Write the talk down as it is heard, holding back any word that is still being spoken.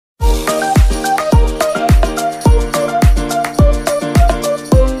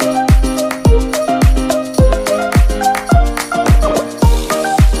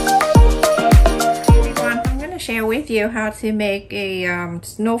how to make a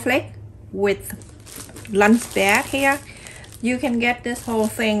snowflake with lunch bag here. You can get this whole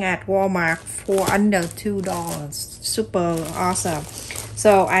thing at Walmart for under $2. Super awesome.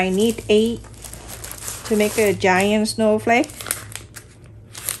 So I need 8 to make a giant snowflake.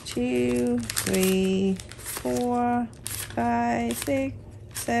 2, 3, 4, 5, 6,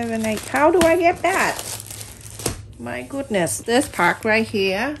 7, 8. How do I get that? My goodness, this part right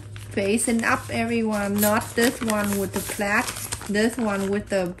here, facing up, everyone, not this one with the flat, this one with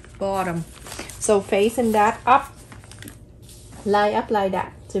the bottom. So facing that up, line up like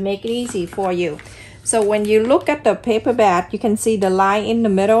that to make it easy for you. So when you look at the paper bag, you can see the line in the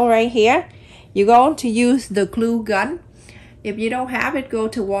middle right here. You're going to use the glue gun. If you don't have it, go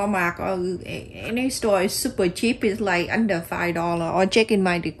to Walmart or any store. It's super cheap. It's like under $5, or check in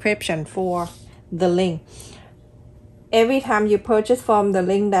my description for the link. Every time you purchase from the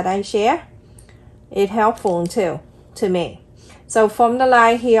link that I share, it's helpful too to me. So from the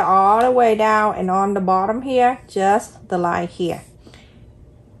line here all the way down, and on the bottom here, just the line here,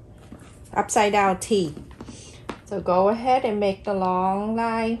 upside down T. So go ahead and make the long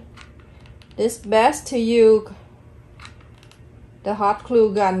line. It's best to use the hot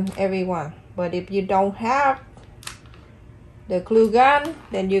glue gun, everyone. But if you don't have the glue gun,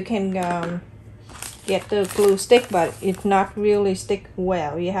 then you can get the glue stick, but it's not really stick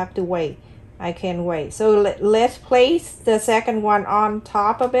well. You have to wait. I can't wait. So let's place the second one on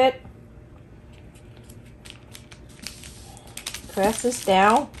top of it. Press this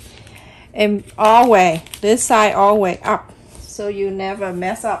down, and always this side always up, so you never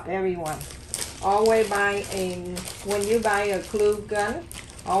mess up, everyone. Always buy when you buy a glue gun,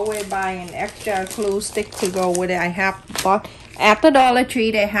 always buy an extra glue stick to go with it. I have bought at the Dollar Tree.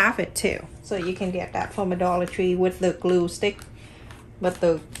 They have it too, so you can get that from a Dollar Tree with the glue stick, but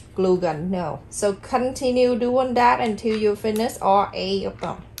the glue gun, no. So continue doing that until you finish all 8 of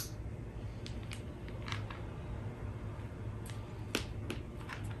them.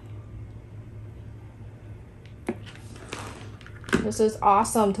 This is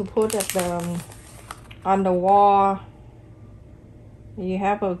awesome to put at the on the wall. You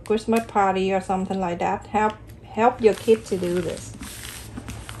have a Christmas party or something like that. Help your kid to do this.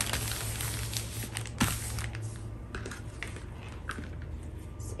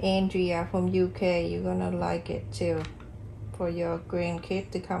 It's Andrea from UK. You're gonna like it too, for your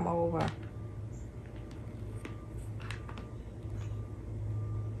grandkid to come over.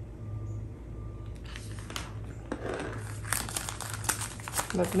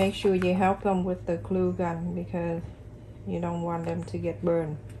 But make sure you help them with the glue gun, because you don't want them to get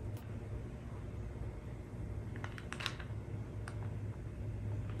burned.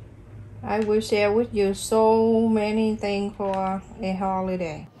 I will share with you so many things for a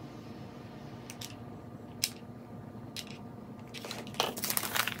holiday.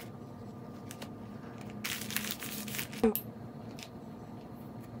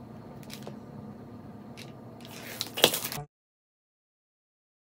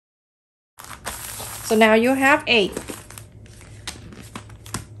 So now you have 8.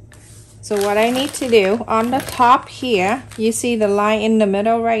 So what I need to do, on the top here, you see the line in the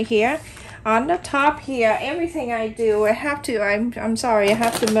middle right here. On the top here, everything I do, I have to, I'm sorry, I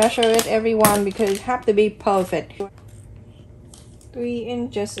have to measure it, everyone, because it have to be perfect. 3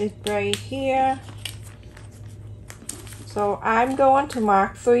 inches is right here. So I'm going to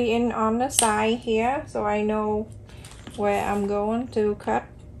mark 3 in on the side here, so I know where I'm going to cut.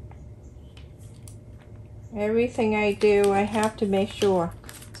 Everything I do, I have to make sure.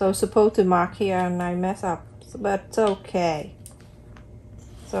 So I'm supposed to mark here and I mess up, but it's okay.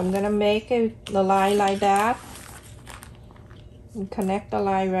 So I'm gonna make the line like that and connect the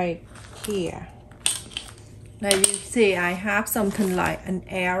line right here. Now you see I have something like an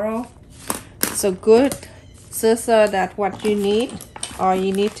arrow. So good scissor, that's what you need. All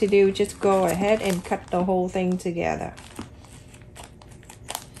you need to do, just go ahead and cut the whole thing together.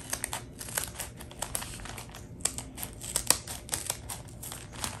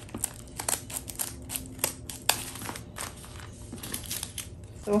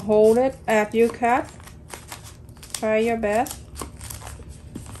 So hold it as you cut. Try your best.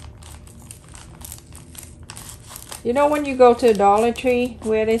 You know, when you go to Dollar Tree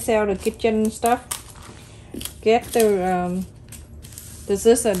where they sell the kitchen stuff, get the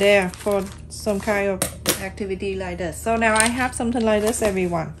scissor there for some kind of activity like this. So now I have something like this,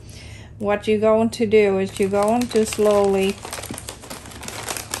 everyone. What you're going to do is you're going to slowly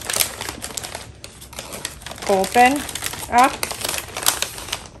open up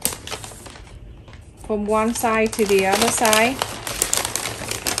from one side to the other side.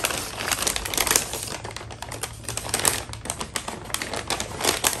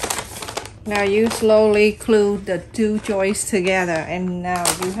 Now you slowly glue the two joints together, and now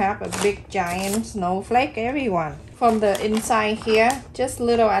you have a big giant snowflake, everyone. From the inside here, just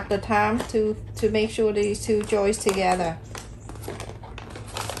little at the time to make sure these two joints together.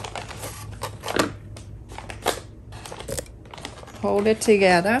 Hold it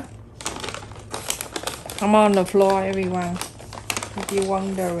together. I'm on the floor, everyone. If you're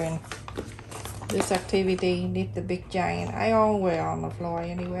wondering, this activity needs the big giant. I always on the floor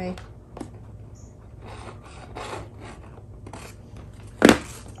anyway.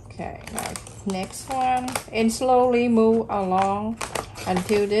 Okay, now next one, and slowly move along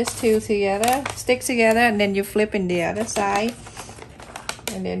until these two together stick together, and then you flip in the other side,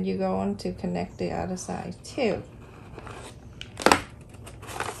 and then you go on to connect the other side too.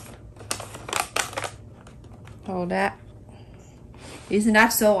 Hold that. Isn't that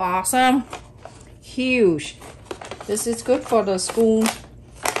so awesome? Huge. This is good for the school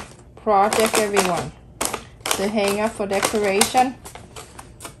project, everyone, to hang up for decoration.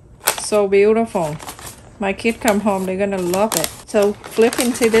 So beautiful. My kid come home, they're gonna love it. So flip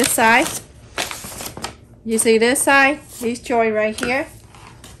into this side. You see this side, this joint right here,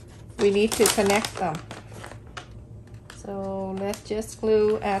 we need to connect them. So let's just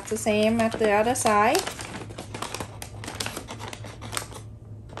glue at the same at the other side.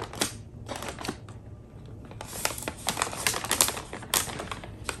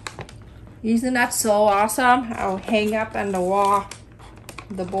 Isn't that so awesome? I'll hang up on the wall.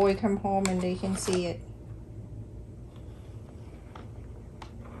 The boy come home and they can see it.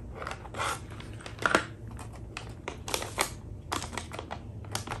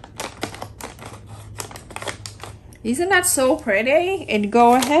 Isn't that so pretty? And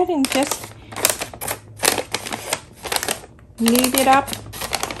go ahead and just knead it up.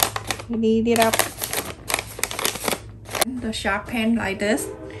 Knead it up. The sharp pen like this.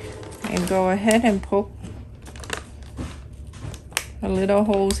 And go ahead and poke a little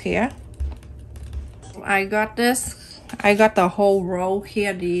holes here. I got this. I got the whole row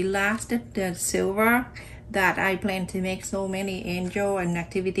here, the elastic, the silver, that I plan to make so many angel and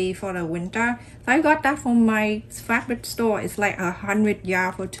activity for the winter. So I got that from my fabric store. It's like 100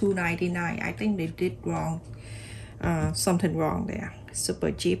 yards for $2.99. I think they did wrong. Something wrong there.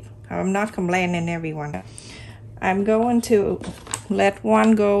 Super cheap. I'm not complaining, everyone. I'm going to let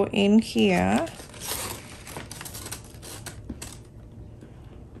one go in here.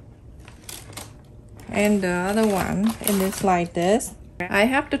 And the other one, and it's like this. I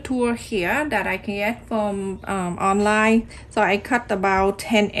have the tool here that I can get from online. So I cut about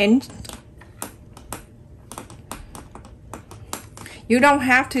 10 inch. You don't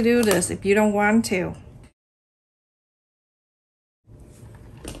have to do this if you don't want to.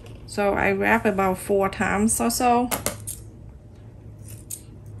 So I wrap about 4 times or so.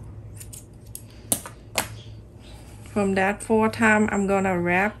 From that 4 times, I'm gonna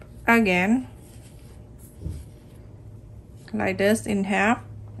wrap again. Like this in half.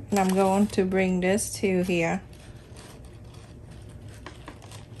 And I'm going to bring this to here.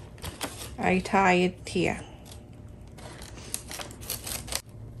 I tie it here.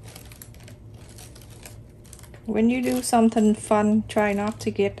 When you do something fun, try not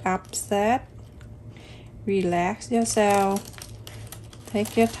to get upset. Relax yourself.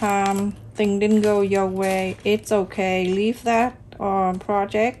 Take your time. Things didn't go your way. It's okay. Leave that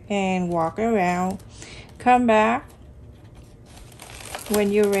project and walk around. Come back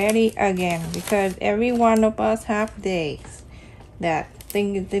when you're ready again. Because every one of us have days that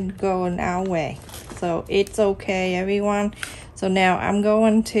things didn't go in our way. So it's okay, everyone. So now I'm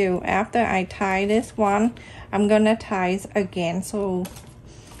going to, after I tie this one, I'm gonna tie it again so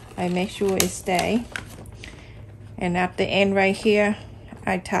I make sure it stay. And at the end right here,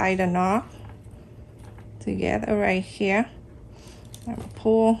 I tie the knot together right here. I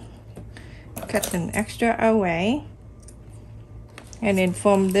pull, cut an extra away. And then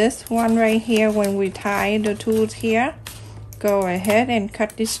from this one right here, when we tie the tools here, go ahead and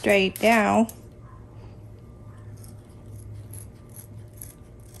cut this straight down.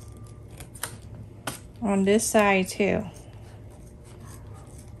 On this side too.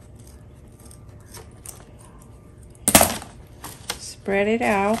 Spread it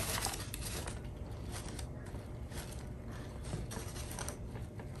out.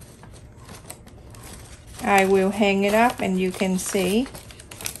 I will hang it up and you can see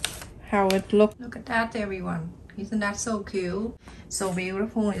how it looks. Look at that, everyone. Isn't that so cute? So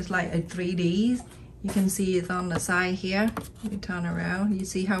beautiful. It's like a 3D. You can see it on the side here. You turn around. You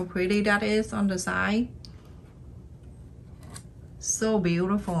see how pretty that is on the side? So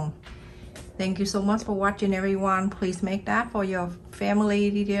beautiful. Thank you so much for watching, everyone. Please make that for your family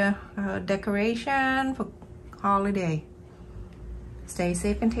decoration for holiday. Stay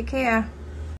safe and take care.